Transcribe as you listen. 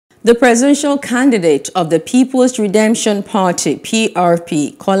The presidential candidate of the People's Redemption Party,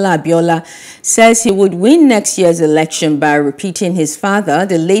 PRP, Kola Abiola, says he would win next year's election by repeating his father,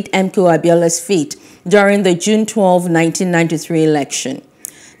 the late MKO Abiola's feat during the June 12, 1993 election.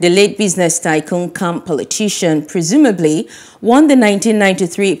 The late business tycoon cum politician presumably won the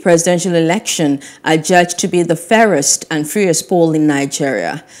 1993 presidential election, adjudged to be the fairest and freest poll in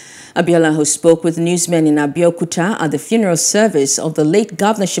Nigeria. Abiola, who spoke with newsmen in Abeokuta at the funeral service of the late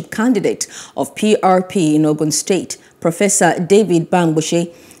governorship candidate of PRP in Ogun State, Professor David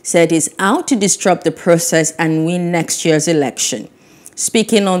Bangboshe, said he's out to disrupt the process and win next year's election.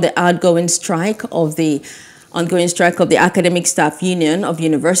 Speaking on the ongoing strike of the Academic Staff Union of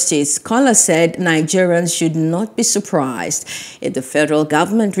Universities, Kola said Nigerians should not be surprised if the federal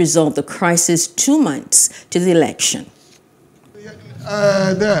government resolved the crisis 2 months to the election.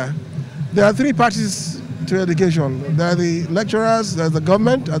 There are three parties to education. There are the lecturers, there's the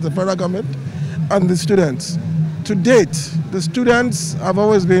government, the federal government, and the students. To date, the students have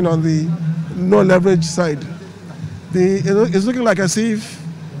always been on the no leverage side. It's looking like as if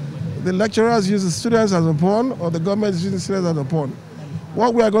the lecturers use the students as a pawn, or the government is using the students as a pawn.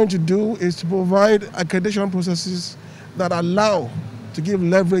 What we are going to do is to provide accreditation processes that allow to give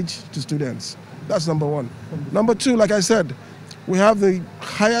leverage to students. That's number one. Number two, like I said, we have the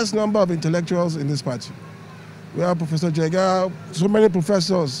highest number of intellectuals in this party. We have Professor Jega, so many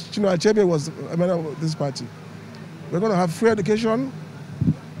professors. Chinua Achebe was a member of this party. We're going to have free education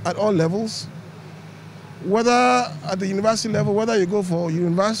at all levels. Whether at the university level, whether you go for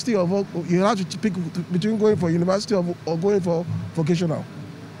university or you have to pick between going for university or going for vocational.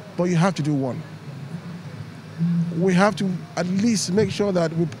 But you have to do one. We have to at least make sure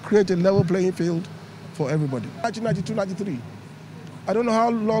that we create a level playing field for everybody. 1992-93. I don't know how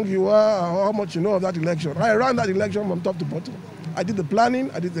long you are or how much you know of that election. I ran that election from top to bottom. I did the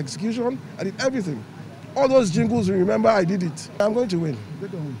planning, I did the execution, I did everything. All those jingles, you remember, I did it. I'm going to win.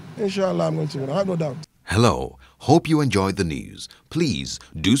 Inshallah, I'm going to win. I have no doubt. Hello. Hope you enjoyed the news. Please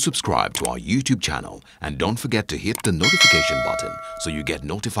do subscribe to our YouTube channel and don't forget to hit the notification button so you get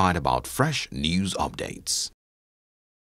notified about fresh news updates.